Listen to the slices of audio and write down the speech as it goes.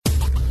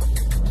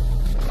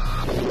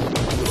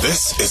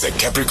This is a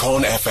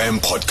Capricorn FM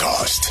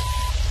podcast.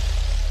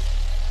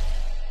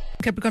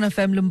 Capricorn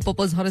FM,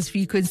 Limpopo's hottest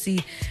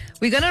frequency.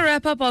 We're going to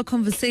wrap up our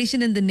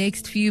conversation in the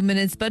next few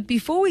minutes. But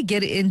before we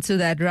get into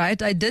that,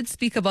 right, I did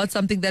speak about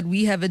something that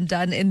we haven't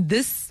done in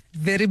this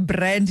very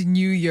brand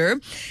new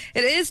year.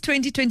 It is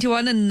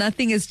 2021 and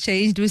nothing has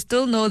changed. We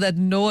still know that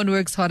no one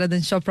works harder than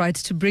Shoprite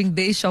to bring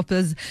their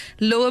shoppers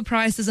lower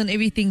prices on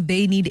everything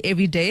they need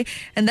every day.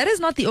 And that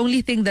is not the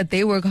only thing that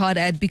they work hard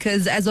at,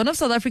 because as one of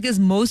South Africa's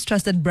most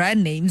trusted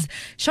brand names,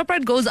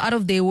 Shoprite goes out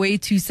of their way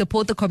to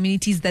support the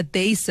communities that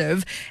they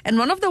serve. And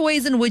one of the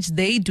ways in which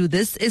they do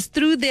this is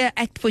through their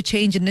Act for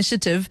Change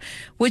initiative,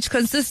 which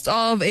consists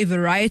of a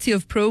variety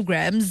of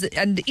programs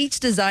and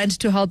each designed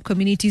to help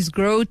communities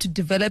grow, to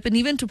develop, and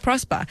even to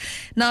prosper.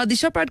 Now, the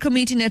Shoprite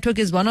Community Network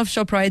is one of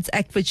Shoprite's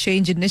Act for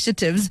Change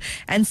initiatives,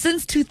 and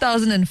since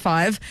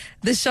 2005,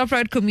 the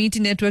Shoprite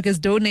Community Network has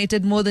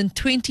donated more than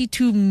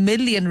 22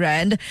 million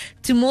rand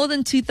to more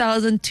than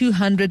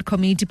 2,200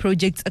 community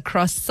projects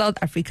across South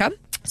Africa.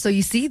 So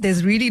you see,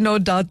 there's really no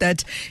doubt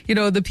that,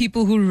 the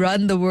people who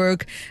run the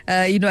work,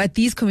 at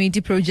these community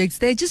projects,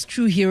 they're just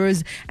true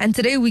heroes. And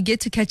today we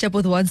get to catch up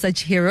with one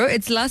such hero.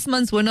 It's last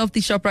month's winner of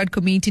the Shoprite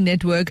Community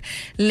Network.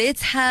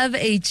 Let's have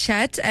a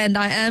chat. And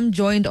I am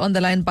joined on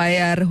the line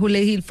by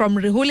from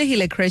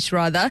Rehulehile Creche,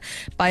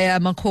 by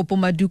Makopo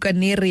Maduka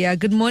Neria.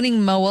 Good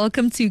morning, Ma.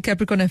 Welcome to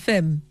Capricorn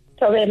FM.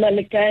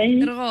 Let's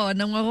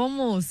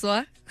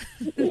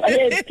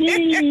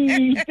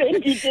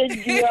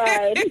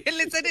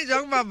say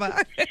jong mama.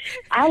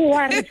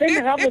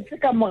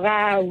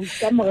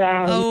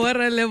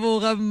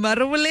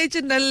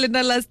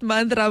 Last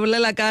month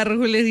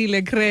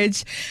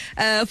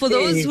for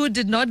those who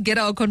did not get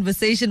our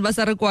conversation, last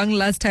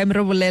time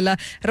Rehulehile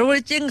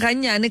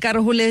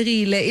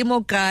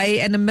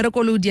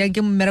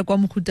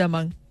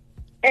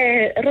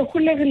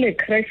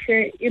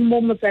Creche e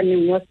mo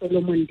motsaneng wa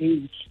Solomon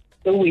Day.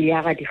 So we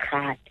are the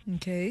heart.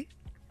 Okay.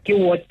 Ke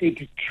Ward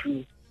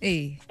 32.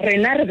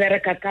 Rena re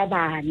bereka ka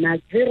bana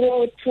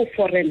 0 to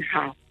 4 and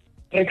half.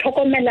 Re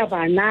tlhokomela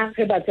bana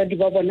ge batsadi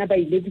ba bona ba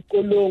ile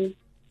dikolong,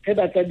 ge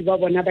batsadi ba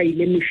bona ba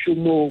ile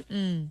meshomong.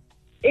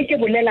 E ke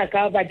bolela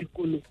ka ba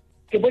dikolo.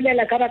 Ke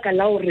bolela ka baka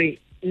la hore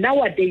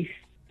nowadays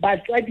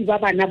batsadi ba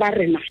bana ba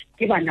rena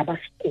ke bana ba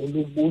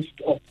sekolo,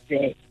 most of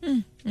them.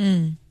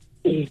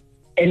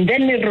 And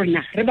then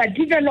rena re ba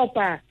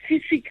developer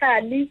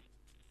physically.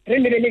 Re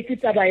lebeletse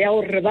taba ya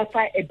hore re ba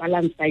fa a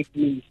balanced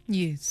meal.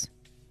 Yes.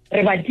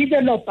 Re ba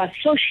developer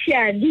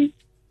socially.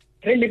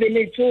 Re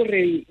lebeletse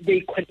hore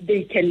they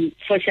can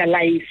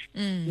socialize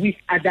with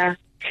other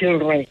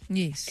children.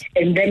 Yes.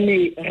 And then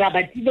re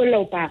ba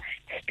developer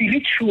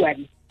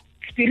spiritually.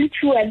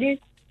 Spiritually,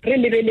 re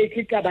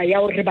lebeletse taba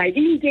ya hore ba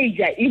engage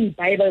in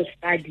Bible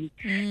study,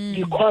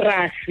 the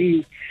chorus,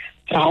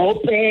 ra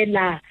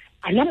opela,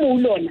 ana mo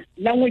ulona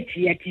language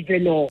ya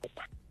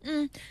developer.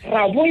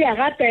 Raboya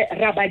gape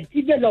ra ba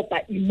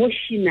developer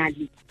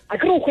emotionally. A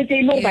ke re go tse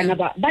ile bana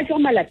ba tswa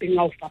malapeng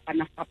a o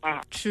fapana.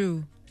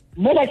 True.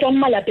 Mo ba tswa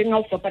malapeng a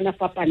o fapana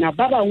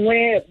ba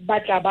bangwe ba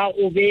tla ba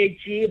go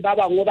betse, ba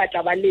bangwe ba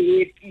tla ba le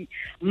happy,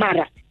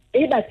 mara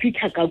e ba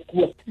fitha ka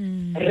kuwa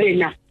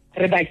rena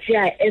re ba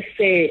tshia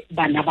ese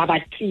bana ba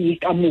batli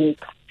ka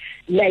moka,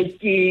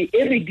 like e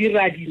re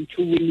dira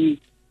dintho wini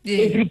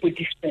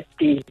everybody's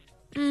birthday.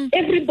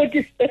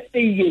 Everybody's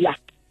birthday yela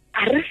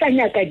a re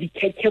sanyaka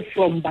dikeke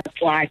from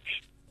batswadi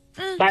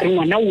ba re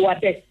ngwana wa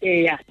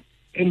birthday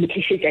re mo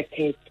tlisetsa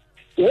keke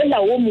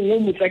wela o mongwe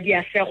motswadi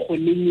a sa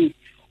kgoneng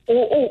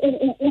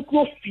o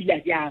tlo fila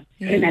jang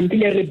re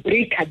nambile re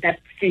break that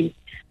thing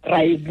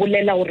ra e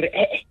bolela hore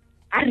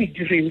a re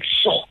direng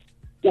so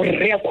o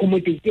re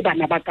accommodate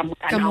bana ba ka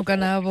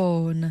mokana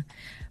bona.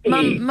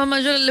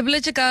 Mama jo le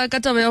boletse ka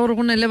taba ya gore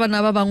go ne le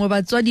bana ba bangwe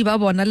batswadi ba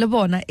bona le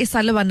bona e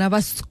sa le bana ba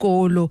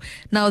sekolo.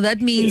 Now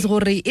that means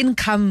gore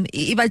income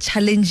e ba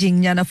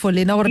challenging yana for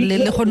lena gore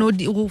le gone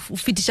go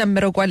fitisha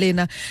mmereko wa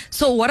lena.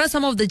 So what are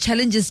some of the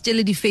challenges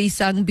still di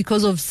facing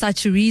because of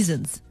such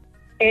reasons?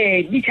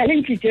 The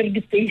challenges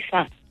di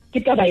facing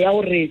ke taba ya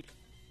gore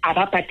a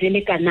ba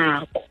patele ka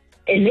nako.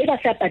 Ene ba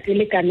sa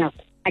patele ka nako.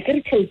 A ke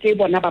re tshetse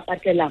bona ba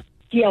patela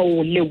ke ya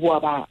o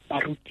leboa ba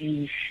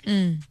rutisi.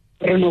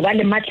 Re no ba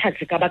le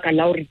matlhatse ka baka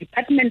la hore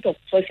Department of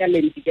Social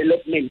and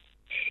Development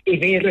e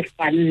be re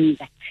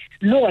funda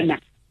lona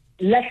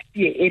last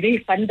year e be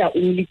funda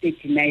only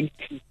 39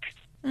 kids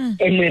and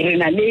re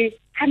na le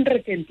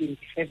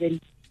 127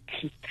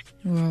 kids.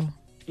 Wow.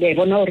 Le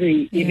bona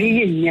hore e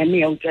be nyane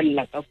ya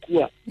utlalla ka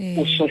kuwa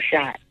o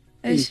social.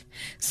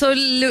 So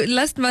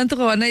last month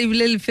gona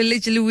ibile le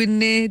feletse le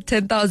winne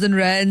 10,000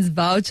 rands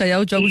voucher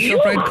ya go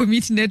Shoprite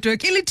Community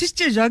Network. Ile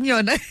tshitse jang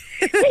yona?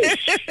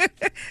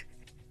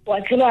 Wa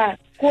tsela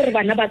gore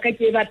bana ba ka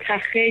ke ba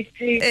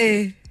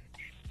thagetse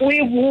o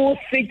e bo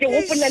se ke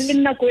go pola le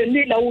nna ko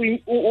le la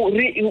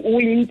o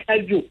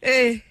interview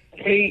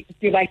re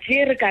ke ba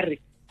tsere ka re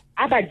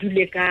a ba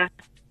dule ka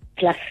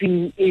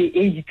classing e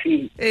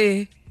itseng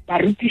ba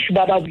rutishi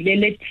ba ba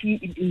bulele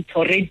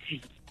into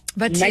ready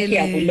But nna ke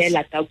a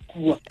bolela ka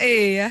kua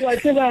wa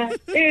tseba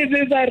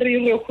be ba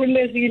re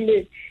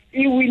golegile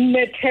you win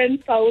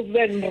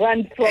 10,000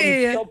 rand from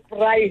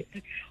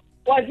Shoprite.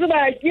 Was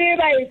ba ke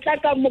ba etla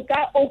ka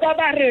moka o ka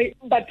ba re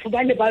batho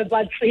ba le ba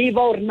tseba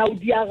or na o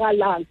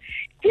diagalang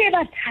ke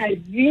ba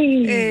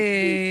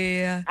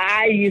thabile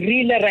I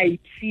really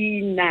right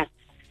na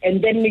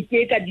and then me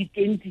ke ka di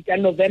 20 ka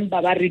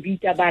November ba re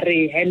bita ba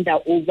re hand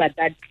over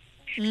that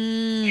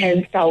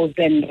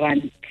 10,000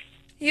 rand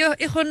yo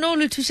e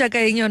gone le thusha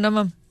ka eng yona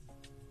mama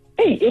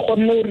e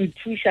gone re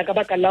thusha ka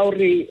baka la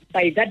hore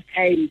by that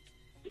time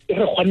re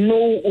gone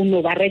o no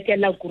ba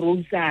rekela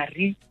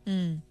grocery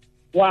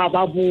wa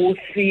ba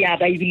botse ya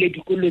ba ibile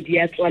dikolo di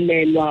a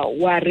tswalelwa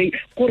wa re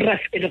go ra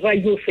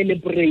yo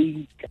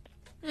celebrate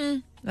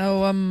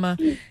awamma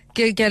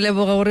ke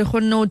leboga gore go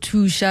nne o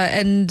thusha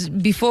and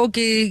before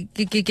ke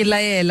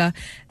laela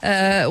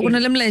o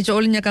na le molaetsa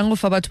o le nyakang go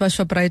fa batho ba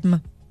Shoprite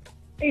ma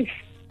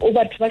o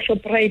batho ba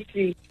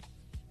Shoprite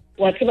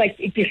wa tseba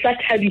ke sa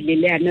thabile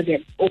le ana be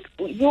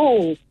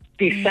yo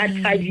ke sa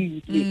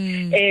thabile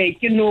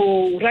ke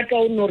no rata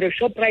o no re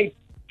Shoprite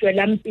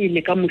tswelang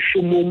pele ka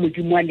moshomo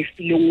modimo a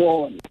lefileng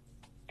wona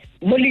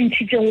mo le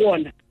ntshitseng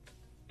wona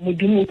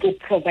modimo o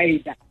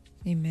provider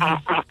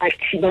a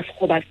thiba se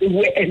go ba se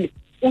and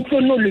o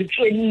tlono le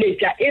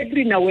tswelletsa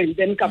every now and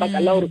then ka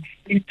baka la hore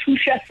le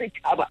thusha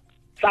setjhaba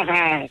sa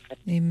gaga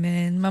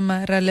amen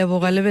mama ra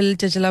leboga le be le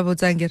tshela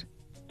botsangere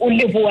o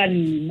leboa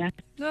nna.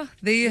 Oh,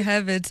 there you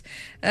have it.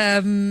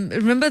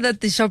 Remember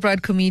that the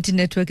Shoprite Community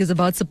Network is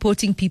about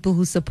supporting people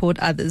who support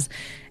others.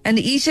 And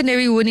each and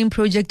every winning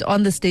project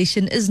on the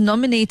station is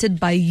nominated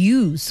by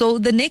you. So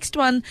the next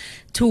one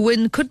to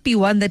win could be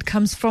one that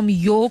comes from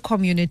your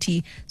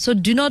community. So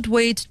do not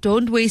wait.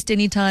 Don't waste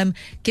any time.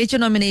 Get your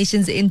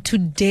nominations in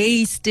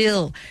today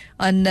still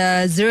on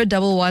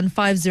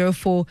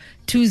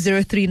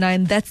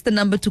 011-504-2039. That's the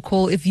number to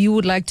call if you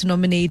would like to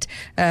nominate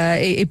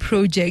a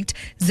project.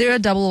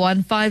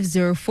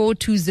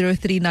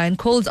 011-504-2039.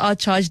 Calls are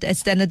charged at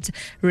standard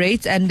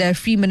rates and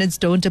free minutes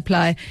don't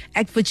apply.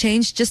 Act for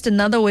change, just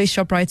another way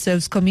Shoprite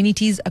serves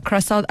communities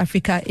across South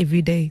Africa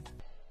every day.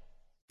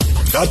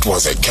 That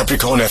was a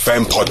Capricorn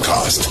FM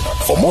podcast.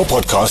 For more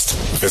podcasts,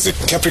 visit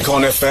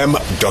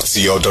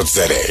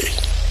capricornfm.co.za.